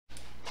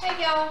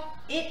y'all,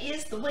 it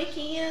is the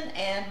weekend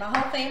and my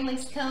whole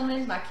family's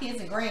coming, my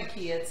kids and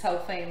grandkids, whole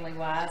family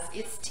wise.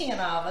 It's 10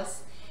 of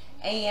us,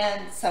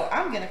 and so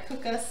I'm gonna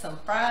cook us some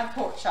fried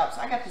pork chops.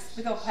 I got this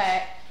big old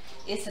pack.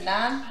 It's a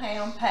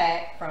 9-pound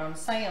pack from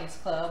Sam's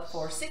Club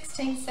for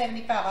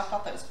 $16.75. I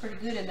thought that was pretty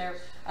good, and they're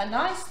a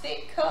nice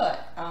thick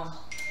cut.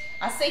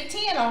 I see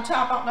 10 on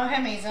top. I don't know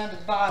how many's under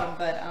the bottom,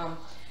 but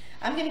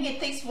I'm gonna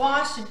get these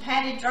washed and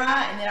patted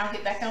dry, and then I'll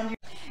get back on here.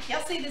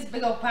 Y'all see this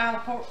big old pile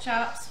of pork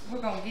chops? We're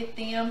gonna get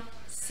them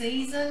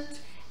seasoned,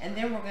 and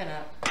then we're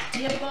gonna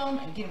dip them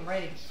and get them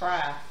ready to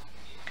fry.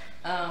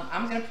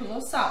 I'm gonna put a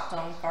little salt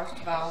on them first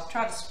of all.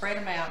 Try to spread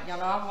them out. Y'all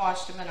know I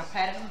washed them and I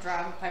patted them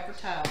dry with paper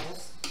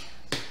towels.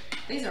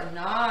 These are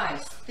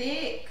nice,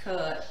 thick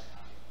cut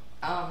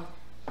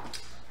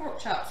pork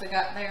chops I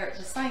got there at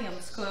the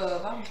Sam's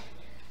Club.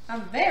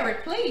 I'm very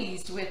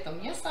pleased with them.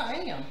 Yes, I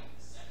am.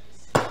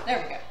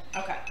 There we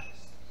go. Okay.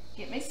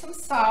 Get me some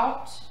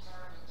salt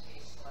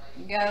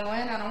going.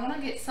 I don't want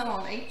to get some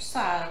on each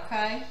side,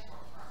 okay?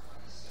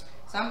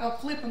 So I'm going to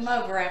flip them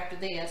over after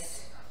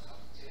this.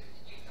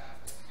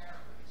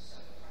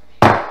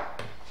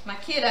 My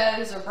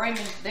kiddos are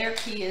bringing their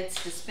kids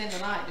to spend the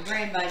night, the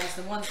grandbabies,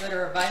 the ones that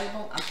are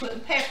available. I'm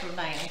putting pepper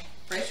down,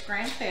 fresh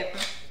ground pepper.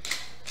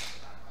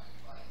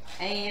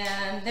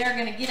 And they're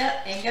going to get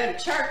up and go to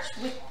church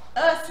with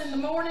us in the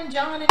morning,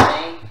 John and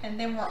me. And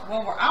then we're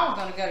all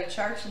going to go to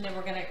church, and then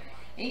we're going to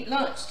eat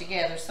lunch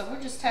together. So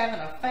we're just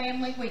having a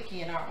family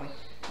weekend, aren't we?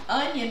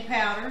 Onion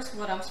powder is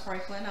what I'm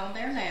sprinkling on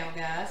there now,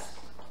 guys.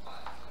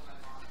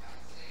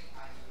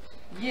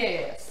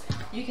 Yes,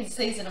 you can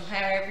season them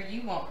however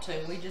you want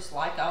to. We just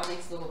like all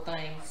these little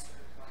things.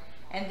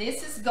 And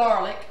this is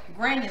garlic,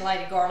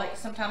 granulated garlic.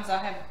 Sometimes I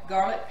have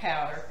garlic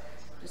powder,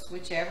 just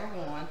whichever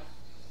one.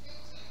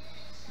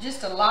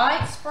 Just a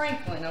light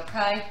sprinkling,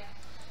 okay?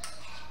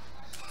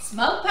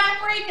 Smoked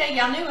paprika.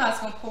 Y'all knew I was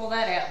going to pull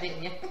that out,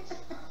 didn't you?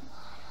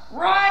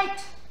 Right.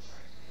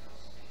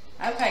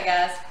 Okay,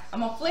 guys,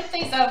 I'm going to flip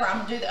these over. I'm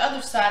going to do the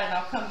other side, and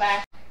I'll come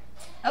back.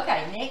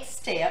 Okay, next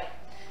step.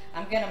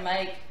 I'm going to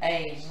make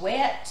a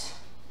wet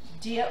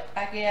dip,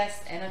 I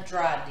guess, and a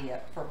dry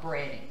dip for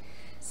breading.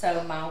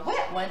 So my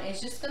wet one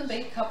is just going to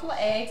be a couple of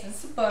eggs and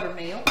some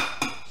buttermilk.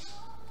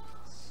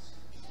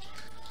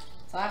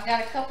 So I've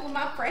got a couple of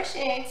my fresh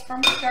eggs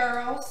from the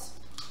girls.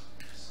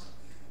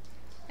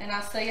 And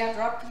I see I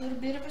dropped a little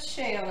bit of a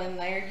shell in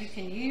there. You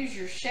can use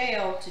your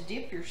shell to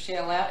dip your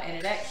shell out, and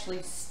it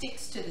actually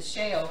sticks to the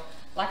shell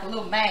like a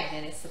little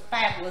magnet. It's a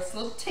fabulous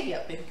little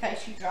tip in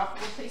case you drop a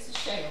little piece of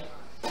shell.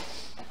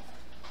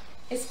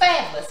 It's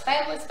fabulous,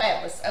 fabulous,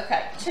 fabulous.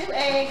 Okay, 2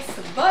 eggs,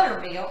 some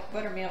buttermilk.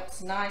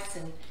 Buttermilk's nice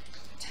and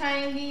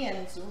tangy, and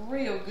it's a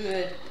real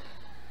good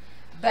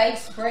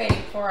base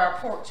breading for our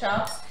pork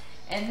chops.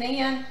 And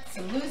then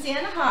some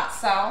Louisiana hot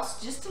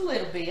sauce, just a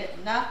little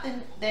bit.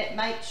 Nothing that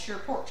makes your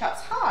pork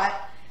chops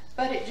hot,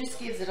 but it just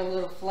gives it a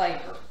little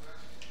flavor.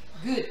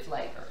 Good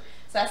flavor.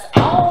 So that's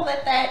all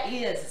that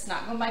is. It's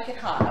not going to make it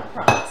hot, I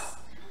promise.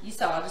 You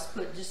saw I just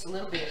put just a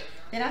little bit.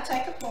 Then I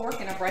take a fork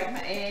and I break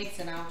my eggs,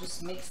 and I'll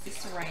just mix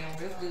this around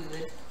real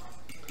good.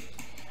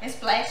 And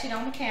splash it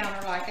on the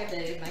counter like I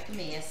do, make a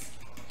mess.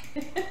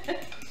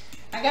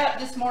 I got up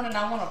this morning,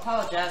 I want to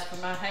apologize for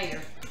my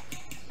hair.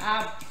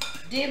 I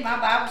did my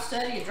Bible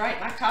study and drank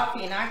my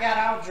coffee, and I got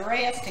all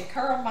dressed and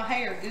curled my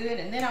hair good,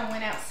 and then I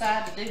went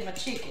outside to do my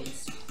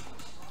chickens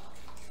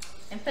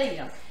and feed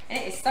them. And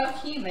it is so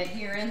humid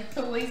here in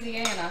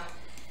Louisiana.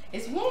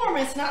 It's warm,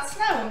 it's not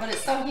snowing, but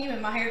it's so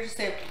humid, my hair just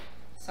said,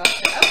 so I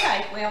said,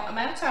 okay, well, I'm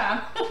out of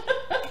time.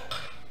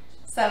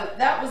 So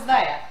that was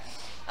that.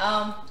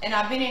 And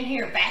I've been in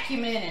here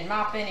vacuuming and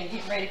mopping and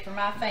getting ready for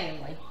my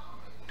family.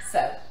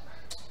 So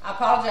I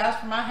apologize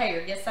for my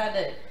hair, yes I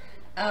do.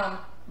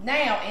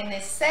 Now in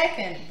this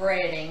second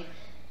breading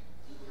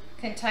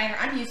container,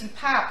 I'm using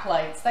pie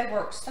plates. They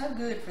work so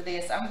good for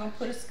this. I'm going to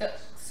put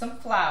some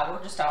flour,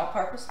 just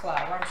all-purpose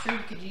flour. I'm sure you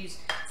could use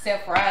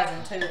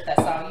self-rising too if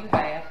that's all you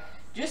have.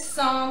 Just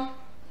some.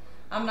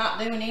 I'm not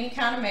doing any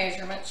kind of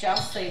measurements. Y'all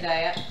see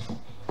that.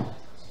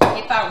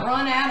 If I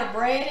run out of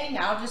breading,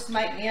 I'll just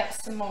make me up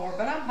some more.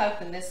 But I'm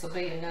hoping this will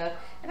be enough.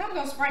 And I'm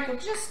going to sprinkle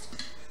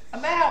just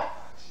about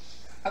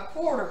a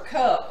 1/4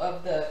 cup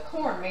of the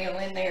cornmeal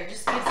in there.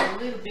 Just gives it a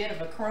little bit of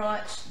a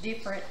crunch. A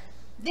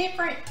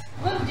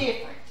little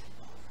different.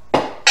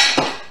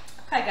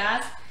 Okay,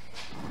 guys.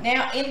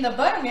 Now, in the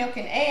buttermilk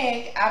and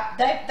egg,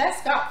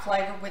 that's got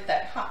flavor with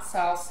that hot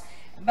sauce.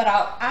 But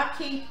I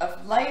keep a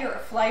layer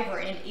of flavor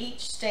in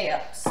each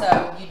step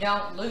so you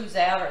don't lose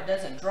out or it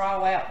doesn't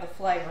draw out the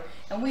flavor.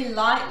 And we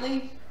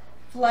lightly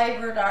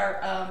flavored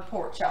our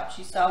pork chops.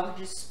 You saw we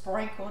just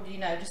sprinkled, you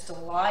know, just a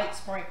light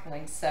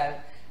sprinkling. So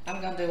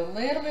I'm going to do a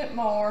little bit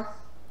more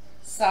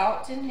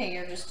salt in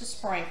here, just a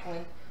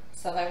sprinkling,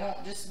 so they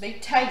won't just be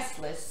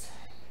tasteless.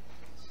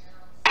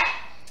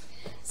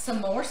 Some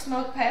more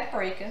smoked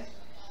paprika,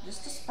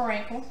 just a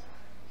sprinkle.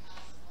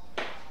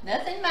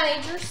 Nothing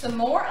major. Some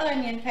more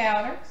onion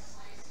powder,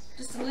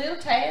 just a little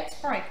tad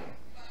sprinkle,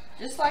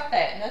 just like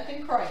that,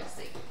 nothing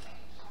crazy.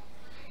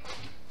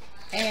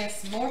 and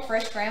some more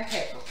fresh ground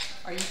pepper,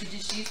 or you could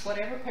just use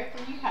whatever pepper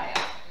you have.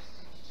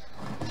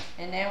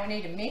 And now we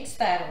need to mix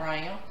that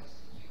around.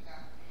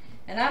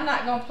 And I'm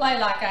not going to play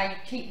like I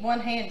keep one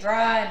hand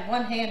dry and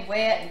one hand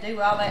wet and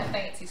do all that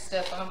fancy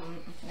stuff.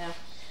 No,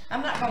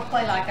 I'm not going to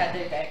play like I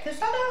do that, because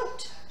I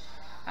don't.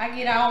 I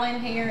get all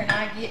in here and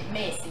I get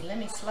messy. Let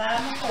me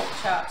slide my pork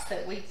chops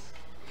that we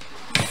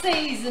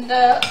seasoned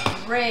up,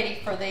 ready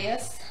for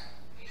this.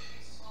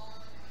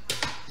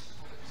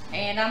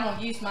 And I'm going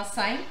to use my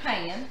same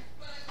pan,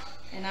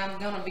 and I'm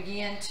going to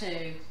begin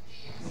to,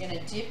 I'm going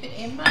to dip it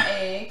in my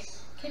egg.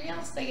 Can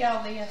y'all see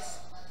all this?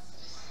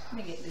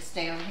 Let me get this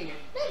down here.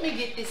 Let me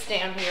get this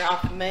down here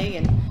off of me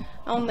and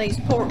on these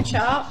pork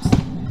chops.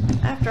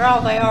 After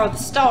all, they are the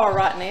star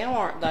right now,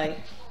 aren't they?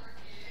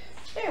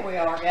 There we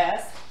are,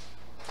 guys.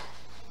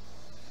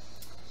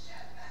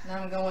 And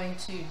I'm going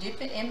to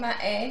dip it in my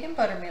egg and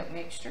buttermilk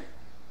mixture,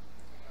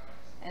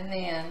 and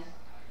then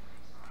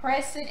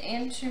press it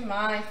into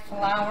my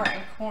flour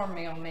and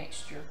cornmeal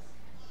mixture,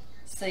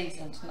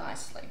 seasoned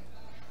nicely.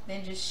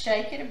 Then just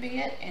shake it a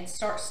bit and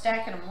start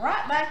stacking them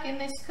right back in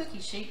this cookie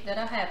sheet that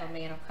I have them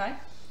in, okay?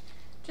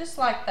 Just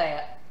like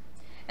that.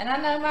 And I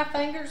know my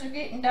fingers are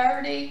getting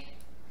dirty.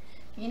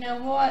 You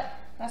know what?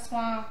 That's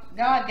why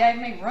God gave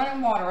me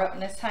running water up in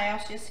this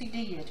house. Yes, He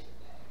did.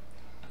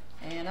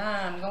 And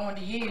I'm going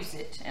to use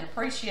it and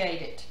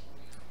appreciate it.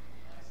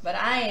 But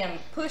I am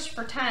pushed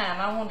for time.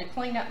 I wanted to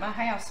clean up my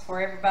house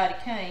before everybody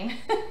came.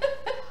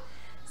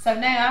 So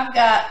now I've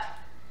got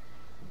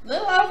a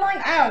little over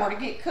an hour to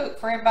get cooked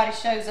before everybody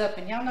shows up.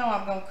 And y'all know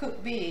I'm going to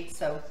cook big,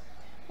 so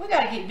we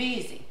got to get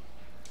busy.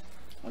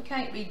 We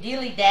can't be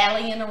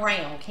dilly-dallying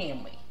around,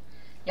 can we?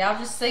 Y'all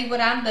just see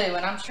what I'm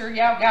doing. I'm sure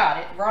y'all got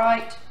it,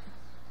 right?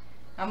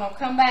 I'm going to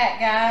come back,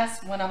 guys,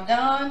 when I'm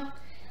done,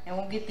 and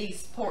we'll get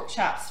these pork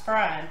chops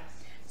frying.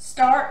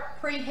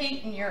 Start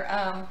preheating your,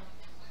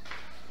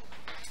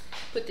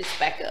 put this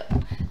back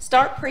up.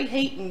 Start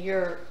preheating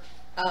your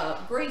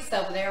grease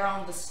over there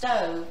on the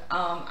stove.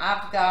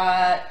 I've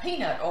got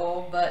peanut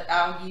oil, but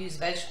I'll use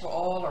vegetable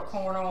oil or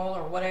corn oil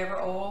or whatever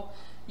oil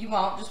you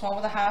want, just one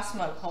with a high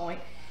smoke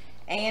point.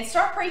 And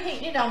start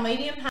preheating it on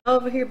medium high.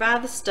 Over here by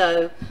the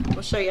stove,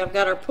 we'll show you, I've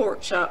got our pork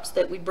chops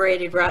that we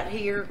breaded right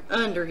here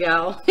under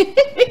y'all.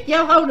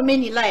 Y'all hold them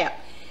in your lap.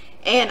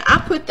 And I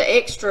put the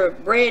extra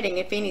breading,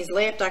 if any's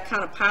left, I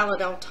kind of pile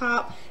it on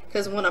top,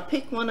 because when I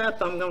pick one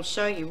up, I'm going to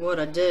show you what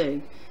I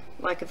do.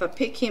 Like if I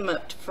pick him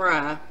up to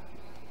fry,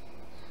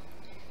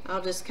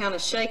 I'll just kind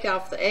of shake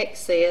off the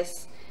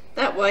excess.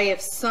 That way,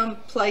 if some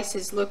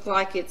places look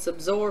like it's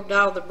absorbed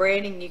all the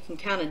breading, you can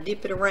kind of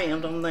dip it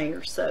around on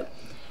there. So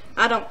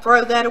I don't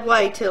throw that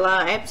away till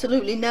I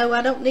absolutely know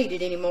I don't need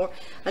it anymore.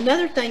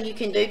 Another thing you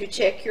can do to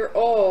check your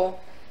oil,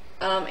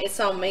 it's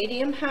on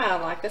medium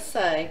high, like I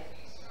say,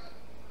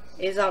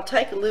 is I'll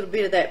take a little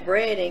bit of that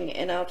breading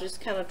and I'll just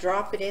kind of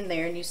drop it in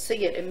there, and you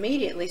see it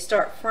immediately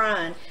start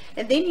frying,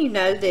 and then you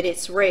know that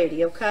it's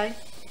ready, okay?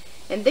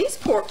 And these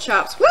pork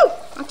chops, whoo,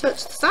 I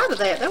touched the side of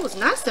that. That was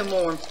nice and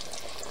warm.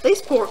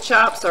 These pork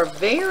chops are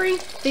very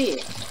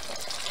thick.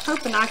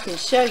 Hoping I can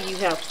show you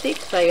how thick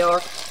they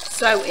are.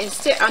 So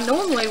instead, I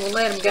normally will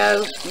let them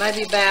go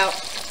maybe about,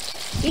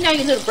 you know,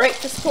 your little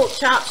breakfast pork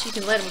chops, you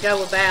can let them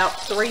go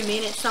about 3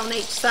 minutes on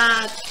each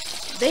side.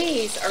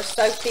 These are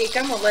so thick,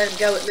 I'm going to let them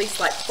go at least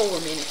like 4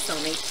 minutes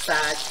on each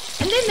side.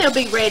 And then they'll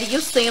be ready.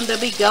 You'll see them. They'll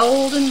be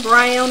golden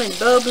brown and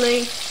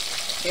bubbly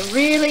and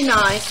really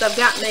nice. I've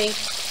got me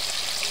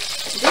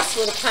this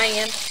little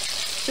pan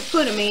to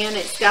put them in.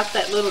 It's got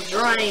that little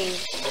drain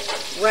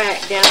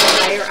rack down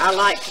there I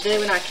like to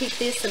do, and I keep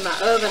this in my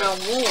oven on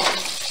warm.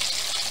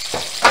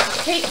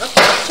 Keep my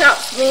pork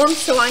chops warm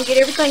so I can get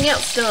everything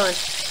else done.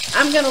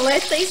 I'm going to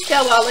let these go.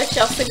 I'll let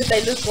y'all see what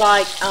they look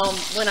like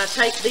when I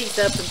take these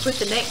up and put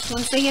the next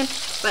ones in.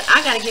 But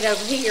I got to get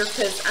over here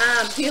because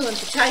I'm peeling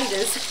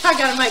potatoes. I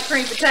got to make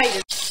cream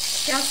potatoes.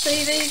 Y'all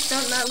see these?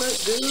 Don't that look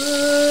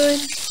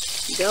good?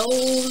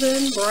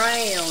 Golden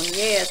brown.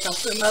 Yes, I'll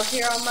put them up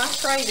here on my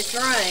tray to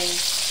drain.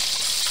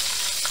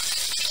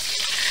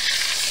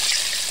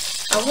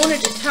 I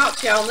wanted to talk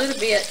to y'all a little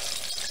bit.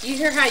 You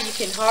hear how you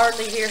can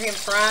hardly hear him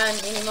frying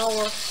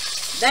anymore?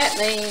 That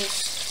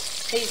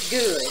means he's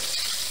good.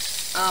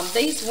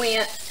 These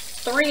went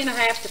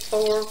 3.5 to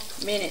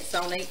 4 minutes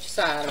on each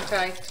side,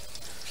 okay?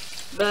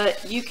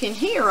 But you can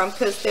hear them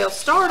because they'll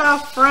start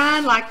off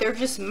frying like they're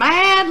just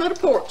mad little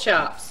pork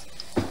chops.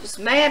 Just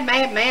mad,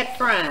 mad, mad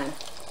frying.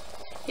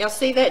 Y'all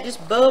see that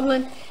just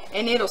bubbling?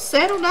 And it'll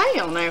settle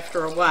down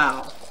after a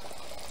while.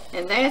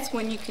 And that's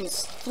when you can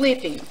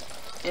flip him.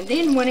 And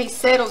then when he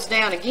settles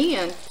down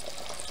again,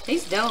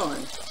 he's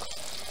done.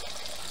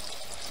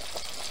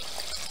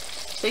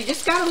 So you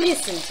just gotta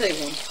listen to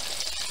him.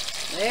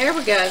 There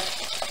we go.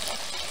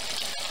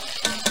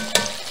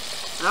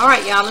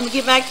 Alright, y'all, let me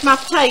get back to my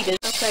potatoes.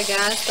 Okay,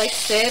 guys, they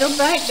settled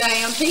back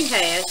down. He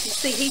has. You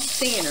see, he's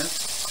thinner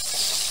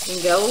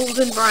and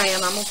golden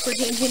brown. I'm going to put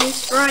him in his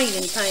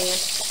straining pan.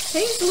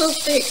 He's a little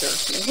thicker,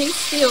 and he's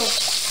still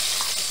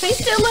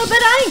a little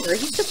bit angry.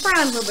 He's still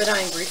frying a little bit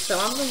angry, so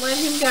I'm going to let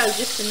him go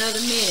just another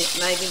minute,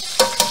 maybe.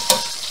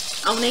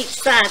 on each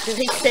side till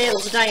he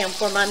settles down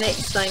for my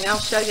next thing. I'll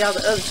show y'all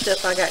the other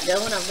stuff I got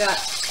going. I've got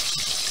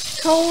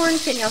corn.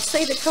 Can y'all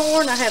see the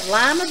corn? I have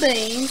lima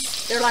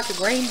beans. They're like a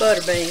green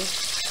butter bean.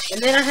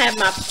 And then I have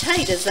my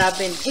potatoes I've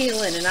been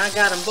peeling, and I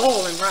got them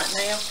boiling right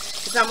now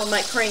because I'm going to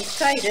make cream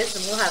potatoes,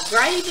 and we'll have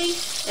gravy.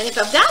 And if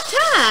I've got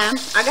time,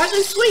 I got to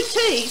do sweet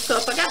tea, so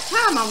if I got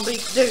time, I'm going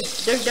to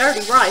do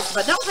dirty rice. If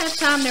I don't have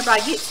time and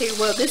everybody gets here,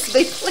 well, this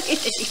will be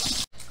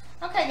plenty.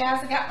 Okay,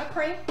 guys, I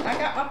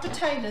got my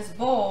potatoes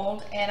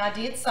boiled, and I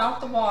did salt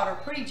the water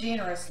pretty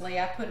generously.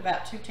 I put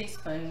about 2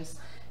 teaspoons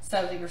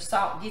so that your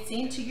salt gets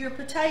into your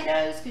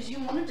potatoes, because you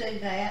want to do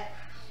that.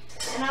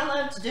 And I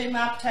love to do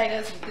my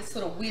potatoes with this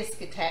little whisk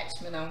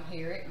attachment on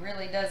here. It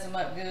really does them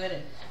up good.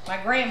 And my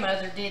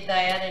grandmother did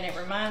that, and it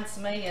reminds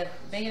me of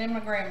being in my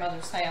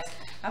grandmother's house.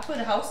 I put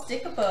a whole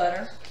stick of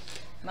butter.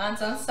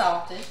 Mine's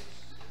unsalted.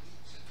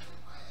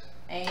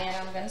 And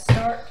I'm going to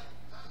start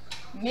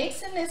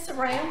mixing this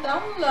around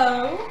on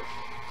low.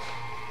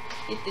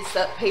 Get this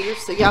up here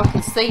so y'all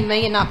can see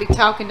me and not be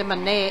talking to my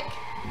neck.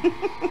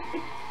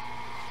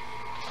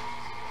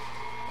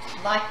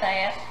 Like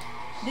that.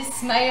 This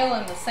smell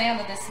and the sound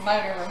of this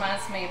motor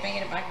reminds me of being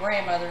at my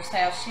grandmother's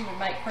house. She would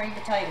make cream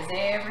potatoes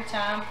every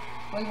time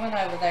we went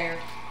over there.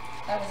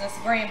 That was us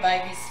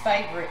grandbaby's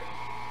favorite.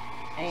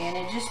 And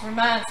it just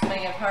reminds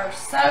me of her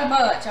so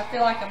much. I feel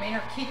like I'm in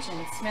her kitchen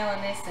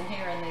smelling this and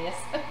hearing this.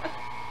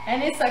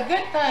 And it's a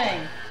good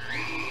thing.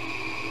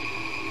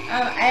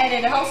 I've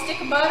added a whole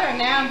stick of butter, and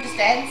now I'm just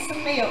adding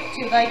some milk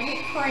till they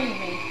get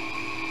creamy.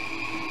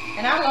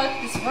 And I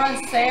let this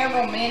run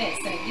several minutes,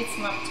 and it gets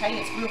my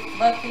potatoes real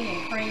fluffy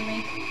and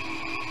creamy.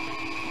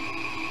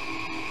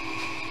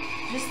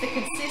 Just the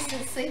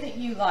consistency that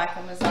you like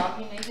them is all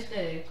you need to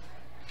do.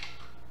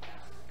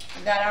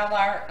 We've got all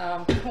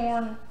our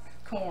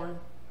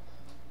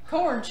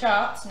corn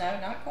chops. No,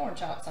 not corn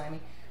chops, Amy.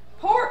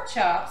 Pork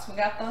chops. We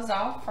got those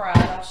all fried.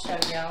 I'll show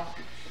y'all.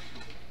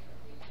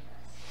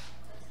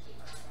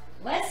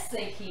 Let's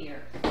see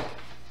here.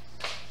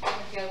 I'm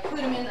going to go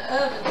put them in the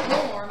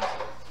oven warm.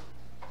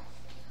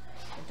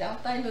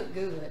 Don't they look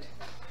good?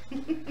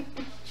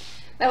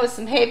 That was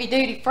some heavy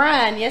duty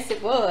frying. Yes,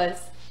 it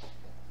was.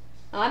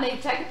 I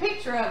need to take a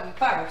picture of them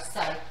first.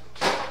 So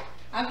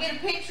I'll get a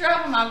picture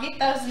of them. I'll get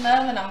those in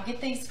the oven. I'll get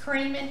these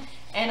creaming.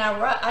 And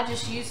I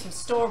just used some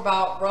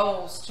store-bought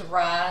rolls to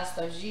rise,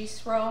 those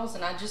yeast rolls,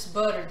 and I just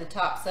buttered the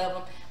tops of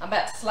them. I'm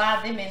about to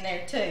slide them in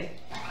there too.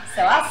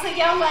 So I'll see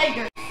y'all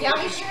later.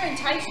 Y'all be sure and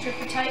taste your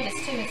potatoes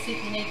too and see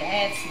if you need to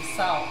add some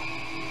salt.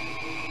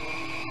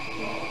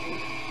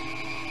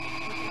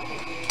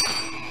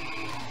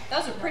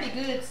 Those are pretty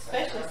good,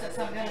 especially since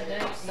I'm going to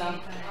do some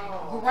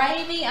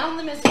gravy on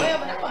them as well,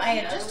 but I'm going to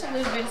add just a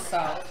little bit of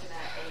salt.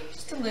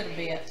 Just a little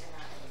bit.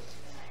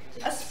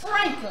 A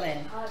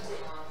sprinkling.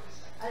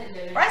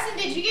 Bryson,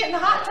 did you get in the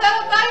hot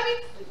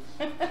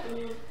tub,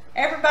 baby?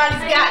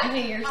 Everybody's gotten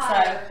here,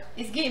 so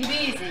it's getting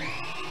busy.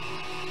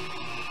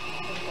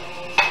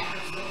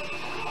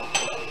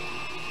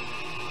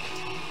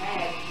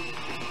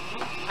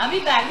 I'll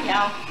be back,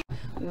 y'all.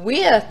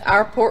 With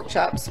our pork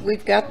chops,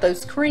 we've got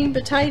those cream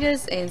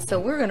potatoes, and so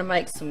we're going to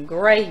make some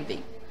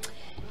gravy.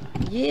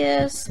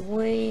 Yes,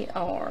 we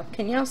are.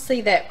 Can y'all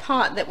see that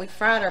pot that we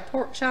fried our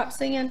pork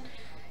chops in?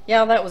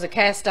 Y'all, that was a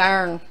cast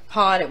iron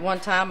pot at one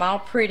time, all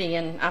pretty,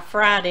 and I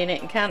fried in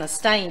it and kind of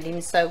stained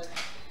him, so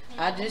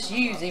I just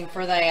use him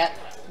for that.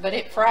 But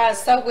it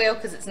fries so well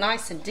because it's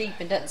nice and deep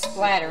and doesn't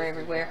splatter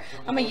everywhere.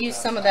 I'm going to use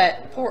some of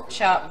that pork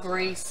chop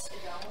grease.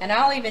 And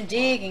I'll even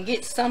dig and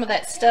get some of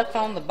that stuff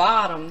on the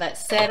bottom, that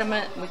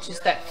sediment, which is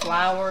that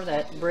flour,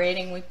 that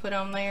breading we put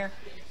on there.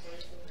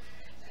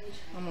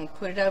 I'm going to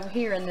put it over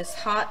here in this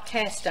hot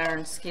cast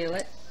iron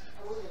skillet.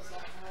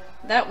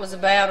 That was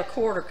about a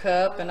 1/4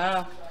 cup, and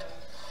I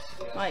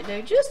might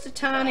do just a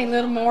tiny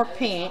little more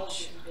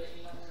pinch.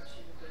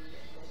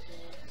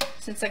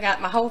 Since I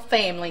got my whole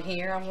family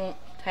here, I want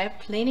to have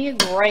plenty of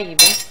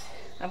gravy.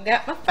 I've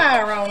got my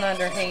fire on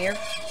under here.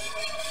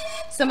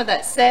 Some of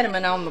that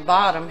sediment on the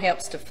bottom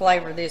helps to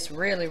flavor this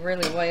really,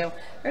 really well.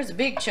 There's a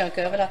big chunk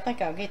of it. I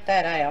think I'll get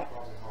that out.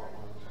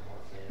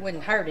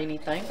 Wouldn't hurt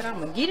anything, but I'm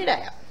going to get it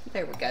out.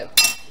 There we go.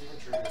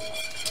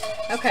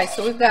 Okay,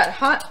 so we've got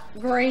hot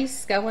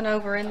grease going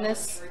over in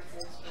this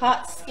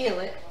hot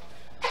skillet.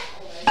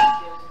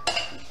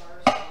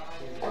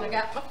 And I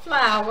got my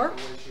flour.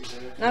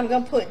 And I'm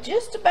going to put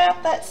just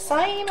about that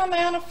same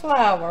amount of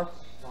flour.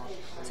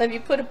 So if you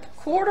put a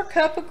 1/4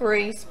 cup of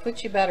grease,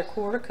 put you about a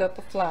 1/4 cup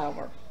of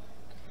flour.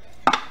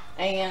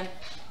 And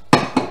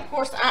of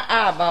course I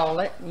eyeball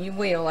it. You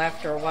will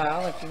after a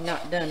while if you've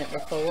not done it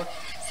before.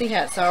 See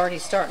how it's already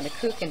starting to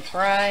cook and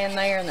fry in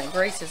there, and that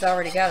grease has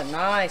already got a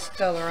nice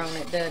color on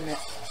it, doesn't it?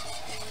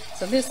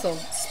 So this will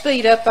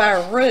speed up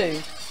our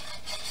roux.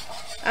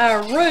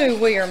 Our roux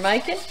we are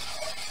making.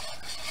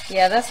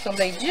 Yeah, that's going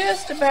to be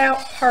just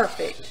about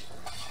perfect.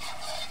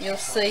 You'll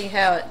see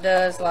how it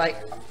does, like,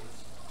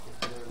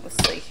 let's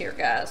see here,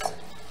 guys.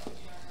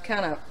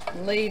 kind of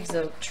leaves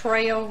a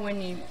trail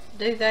when you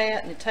do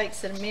that, and it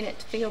takes it a minute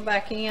to fill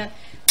back in,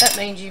 that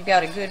means you've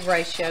got a good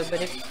ratio.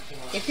 But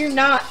if you're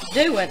not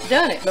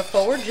done it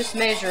before, just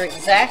measure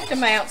exact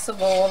amounts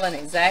of oil and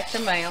exact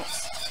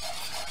amounts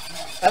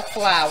of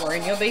flour,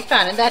 and you'll be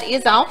fine. And that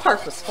is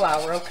all-purpose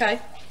flour, okay?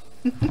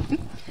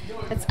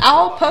 It's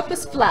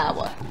all-purpose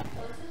flour.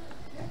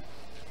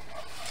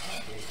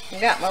 I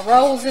got my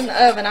rolls in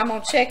the oven. I'm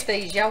gonna check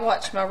these. Y'all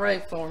watch my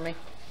roux for me.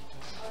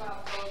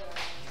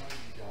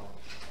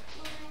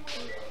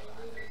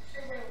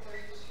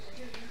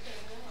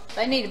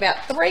 They need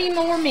about 3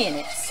 more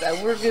minutes,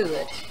 so we're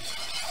good.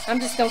 I'm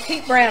just going to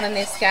keep browning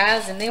this,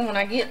 guys, and then when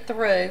I get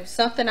through,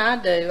 something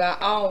I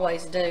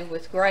always do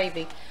with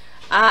gravy,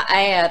 I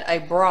add a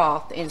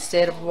broth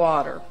instead of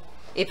water.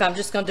 If I'm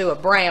just going to do a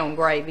brown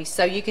gravy.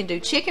 So you can do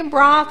chicken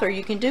broth or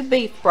you can do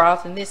beef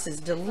broth, and this is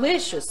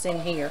delicious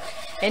in here.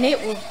 And it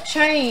will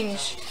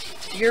change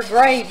your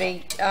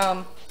gravy.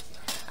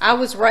 I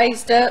was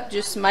raised up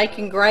just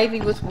making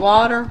gravy with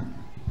water.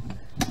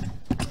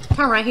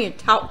 Come right here and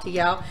talk to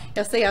y'all.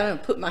 Y'all see I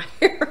didn't put my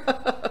hair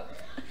up.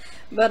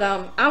 But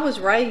I was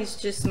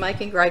raised just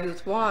making gravy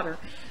with water,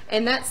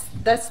 and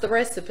that's the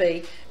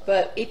recipe.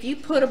 But if you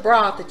put a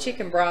broth, a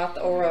chicken broth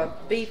or a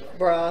beef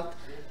broth,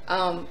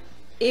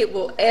 it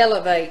will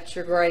elevate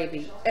your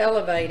gravy,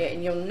 elevate it,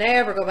 and you'll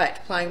never go back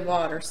to plain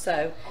water.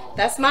 So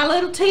that's my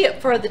little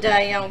tip for the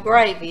day on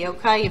gravy,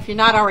 okay? If you're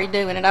not already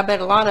doing it, I bet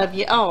a lot of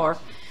you are.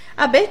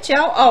 I bet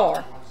y'all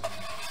are.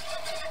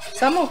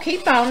 So I'm going to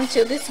keep on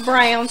until this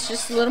browns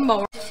just a little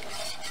more.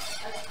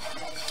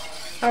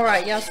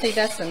 Alright, y'all see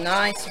that's a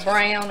nice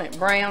brown. It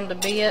browned a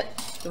bit.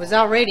 It was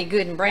already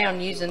good and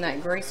brown using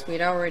that grease we'd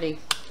already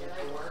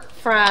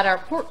fried our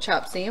pork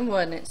chops in,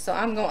 wasn't it? So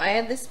I'm going to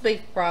add this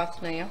beef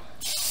broth now.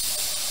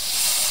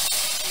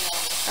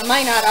 I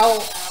may not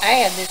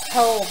add this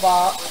whole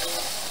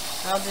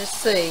box. I'll just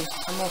see.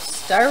 I'm going to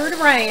stir it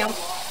around.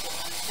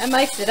 That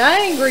makes it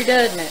angry,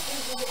 doesn't it?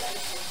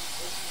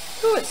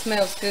 Ooh, it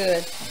smells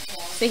good.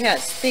 See how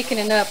it's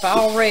thickening up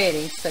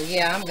already. So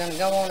yeah, I'm going to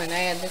go on and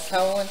add this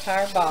whole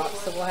entire box,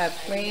 so we'll have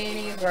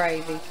plenty of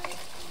gravy.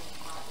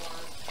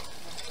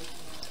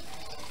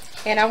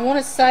 And I want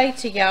to say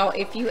to y'all,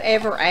 if you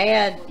ever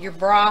add your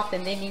broth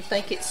and then you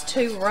think it's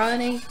too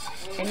runny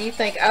and you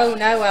think, oh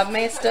no, I've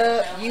messed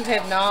up, you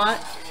have not.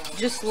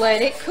 Just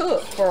let it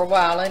cook for a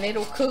while and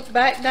it'll cook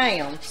back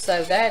down.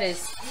 So that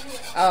is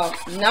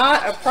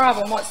not a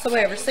problem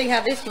whatsoever. See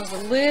how this one's a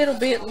little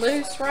bit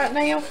loose right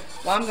now?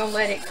 Well, I'm going to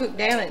let it cook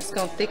down and it's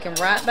going to thicken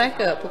right back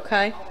up,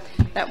 okay?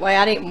 That way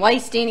I didn't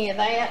waste any of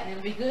that and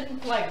it'll be good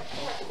and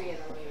flavorful.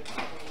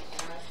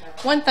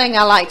 One thing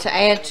I like to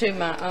add to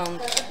my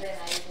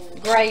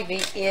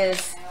gravy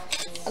is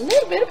a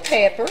little bit of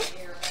pepper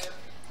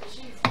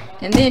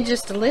and then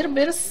just a little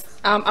bit of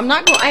I'm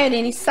not going to add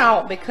any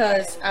salt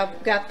because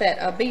I've got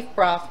that beef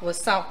broth was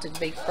salted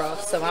beef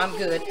broth, so I'm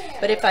good.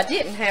 But if I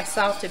didn't have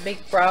salted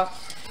beef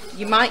broth,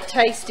 you might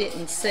taste it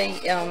and see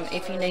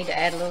if you need to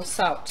add a little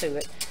salt to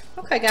it.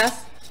 Okay,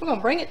 guys, we're going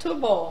to bring it to a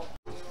boil.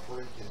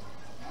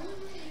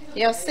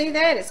 Y'all see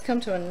that? It's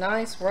come to a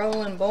nice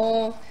rolling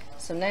boil.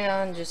 So now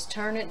I'm just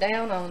turn it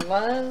down on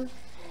low,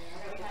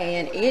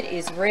 and it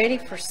is ready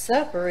for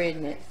supper,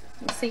 isn't it?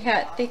 You see how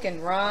it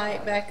thickened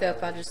right back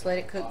up. I just let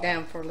it cook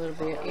down for a little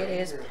bit. It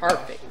is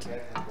perfect.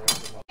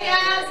 Hey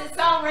guys, it's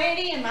all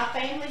ready and my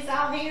family's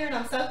all here and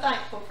I'm so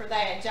thankful for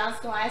that. John's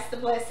going to ask the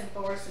blessing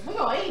for us and we're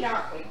going to eat,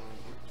 aren't we?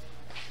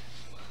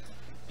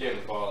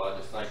 Heavenly Father, I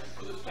just thank you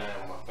for this time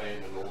with my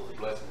family, Lord, the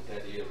blessing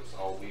that is,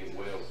 all being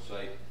well and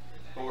safe.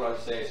 Lord, I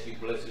just ask you to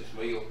bless this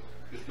meal.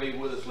 Just be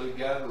with us, lead,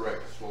 guide, and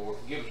direct us, Lord.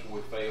 Forgive us when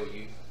we fail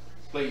you.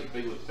 Please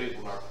be with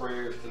people in our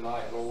prayers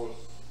tonight, Lord.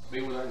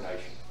 Be with our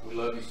nation. We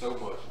love you so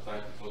much and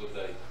thank you for the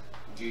day.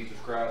 In Jesus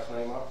Christ's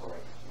name I pray.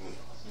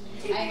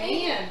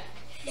 Amen.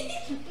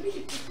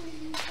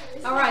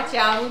 All right,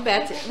 y'all,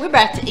 we're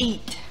about to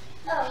eat.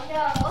 Oh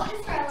no!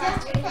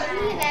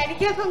 Daddy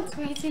kept on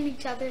squeezing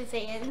each other's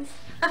hands.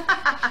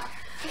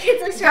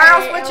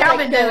 Girls, what y'all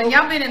been doing?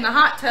 Y'all been in the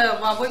hot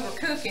tub while we were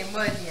cooking,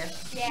 wasn't you?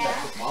 Yeah.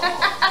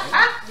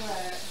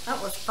 That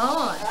was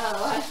fun.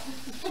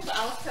 I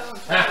was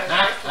telling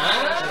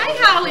Hey,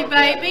 Holly,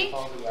 baby.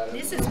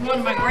 This is one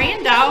of my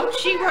granddogs.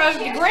 She rode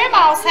to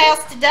Grandma's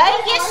house today.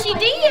 Yes, she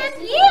did.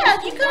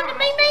 Yeah, you come to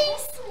me,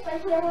 niece?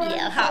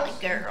 Yeah, Holly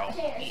girl.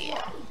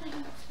 Yeah.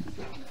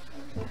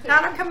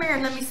 Tyler, come here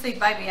and let me see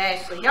baby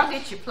Ashley. Y'all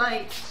get your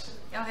plates.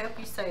 Y'all help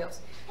yourselves.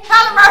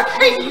 Tyler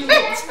Murphy.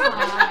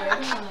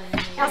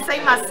 Y'all see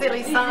my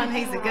silly son?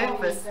 He's a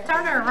goofus.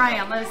 Turn her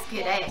around. Let's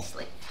get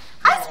Ashley.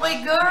 Hi,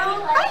 sweet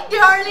girl. Hey,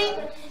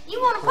 darling. You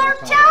want a pork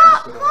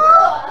chop?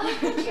 Huh?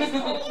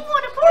 You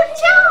want a pork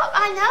chop?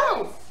 I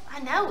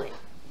know it.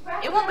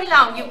 It won't be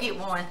long. You'll get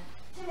one.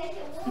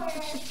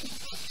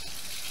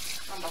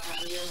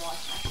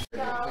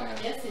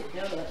 Yes, it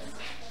does.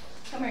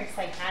 Come here and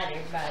say hi to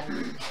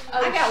everybody. I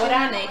got what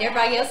I need.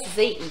 Everybody else is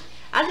eating.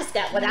 I just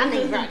got what I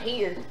need right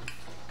here.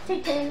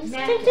 Tutus.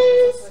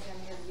 Tutus.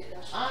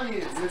 I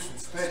need a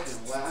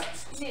disinfectant wipe.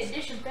 You need a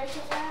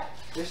disinfectant wipe?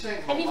 This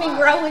ain't Have you my been life.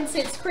 growing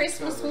since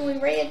Christmas when we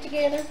read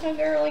together, huh,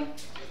 girlie?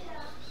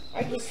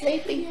 Are you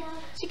sleepy?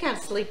 She kind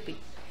of sleepy.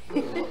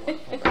 It's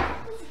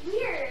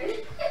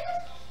weird.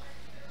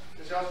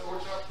 Is y'all's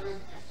pork chop good?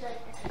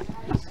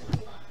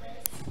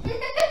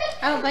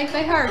 I don't think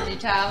they heard you,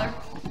 Tyler.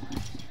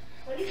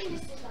 What do you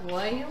think this is about?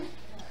 Well,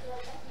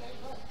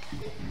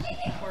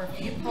 we're a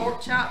few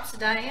pork chops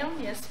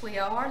down. Yes, we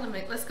are.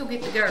 Let's go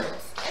get the girls.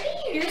 What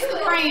are you Here's the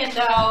doing? grand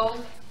dog.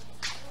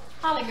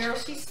 Holly girl,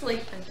 she's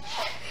sleeping.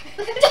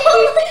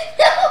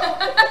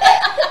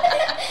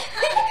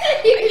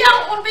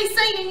 Y'all want to be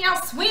seen in y'all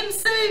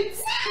swimsuits?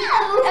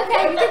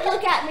 Okay, you can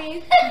look at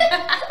me.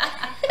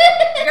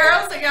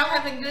 Girls, are y'all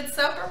having good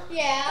supper?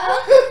 Yeah.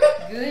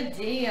 Good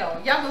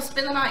deal. Y'all gonna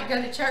spend the night and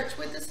go to church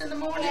with us in the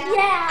morning?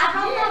 Yeah. I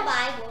brought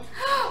my Bible.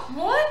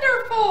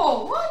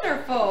 Wonderful,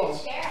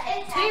 wonderful.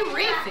 It's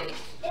Terrific.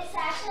 It's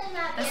actually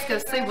not. Let's go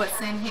see what's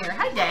in here.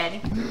 Hi, Daddy.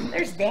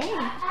 There's Daddy.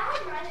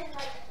 I'm running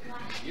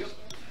like. Yep.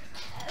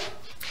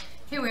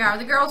 Here we are.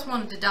 The girls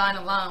wanted to dine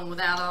alone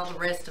without all the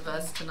rest of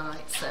us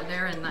tonight, so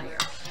they're in there.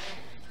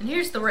 And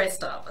here's the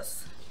rest of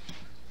us.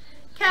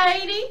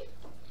 Katie.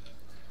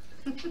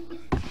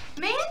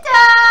 Amanda.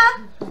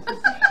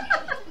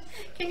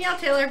 Can y'all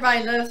tell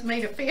everybody loves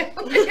me to film?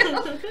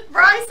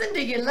 Bryson,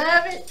 do you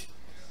love it?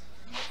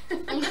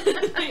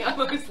 I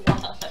almost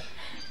lied.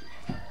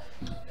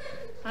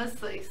 Let's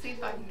see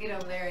if I can get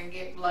over there and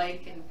get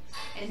Blake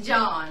and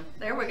John.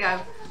 There we go.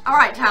 All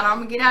right, Tyler, I'm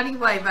gonna get out of your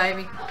way,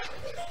 baby.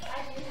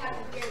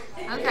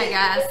 Okay,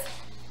 guys.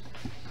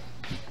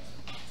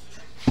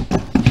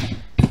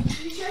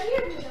 You sure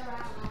you're moving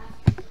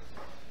around?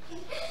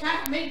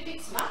 Time for me to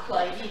fix my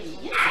plate,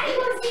 isn't it? I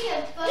want to see a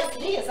Yes,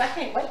 fuzzy. it is. I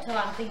can't wait till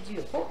I feed you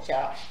a pork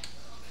chop.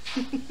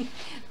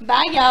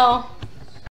 Bye, y'all.